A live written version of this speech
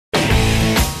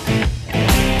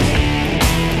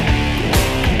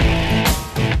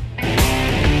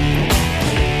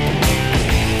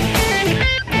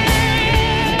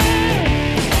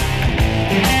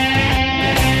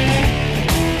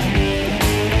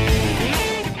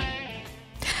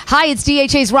Hi, it's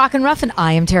DHA's Rockin' Ruff, and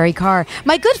I am Terry Carr.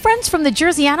 My good friends from the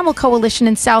Jersey Animal Coalition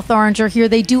in South Orange are here.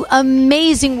 They do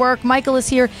amazing work. Michael is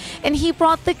here, and he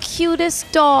brought the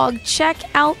cutest dog. Check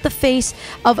out the face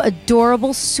of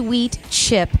adorable, sweet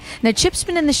Chip. Now, Chip's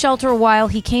been in the shelter a while.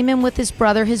 He came in with his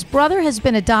brother. His brother has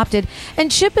been adopted, and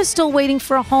Chip is still waiting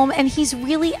for a home, and he's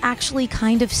really actually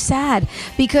kind of sad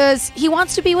because he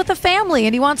wants to be with a family,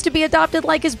 and he wants to be adopted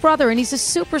like his brother, and he's a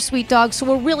super sweet dog, so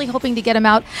we're really hoping to get him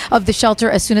out of the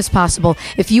shelter as soon as possible.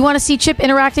 If you want to see Chip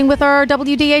interacting with our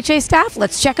WDHA staff,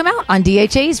 let's check him out on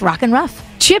DHA's Rockin' Ruff.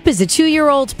 Chip is a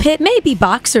 2-year-old pit, maybe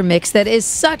boxer mix that is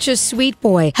such a sweet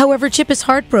boy. However, Chip is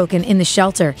heartbroken in the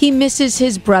shelter. He misses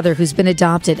his brother who's been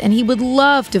adopted, and he would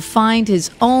love to find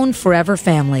his own forever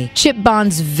family. Chip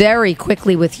bonds very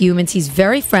quickly with humans. He's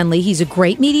very friendly. He's a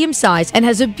great medium size and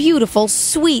has a beautiful,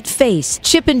 sweet face.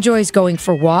 Chip enjoys going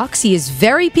for walks. He is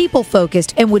very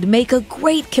people-focused and would make a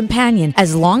great companion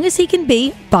as long as he can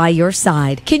be by your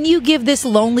side. Can you give this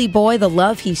lonely boy the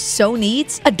love he so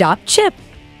needs? Adopt Chip.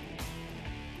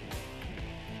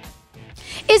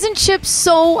 Isn't Chip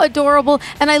so adorable?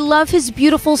 And I love his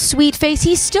beautiful, sweet face.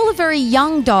 He's still a very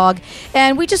young dog,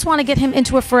 and we just want to get him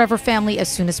into a forever family as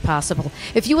soon as possible.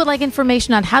 If you would like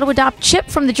information on how to adopt Chip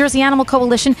from the Jersey Animal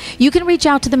Coalition, you can reach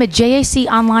out to them at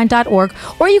jaconline.org,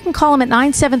 or you can call them at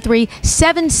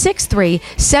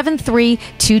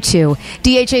 973-763-7322.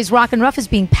 DHA's Rockin' Ruff is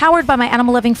being powered by my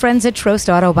animal-loving friends at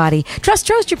Trost Auto Body. Trust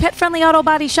Trost, your pet-friendly auto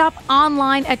body shop,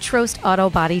 online at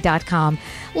trostautobody.com.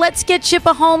 Let's get Chip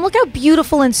a home. Look how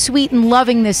beautiful and sweet and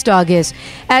loving this dog is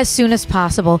as soon as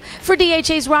possible. For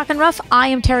DHA's Rockin' Ruff, I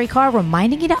am Terry Carr,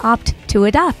 reminding you to opt to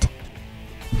adopt.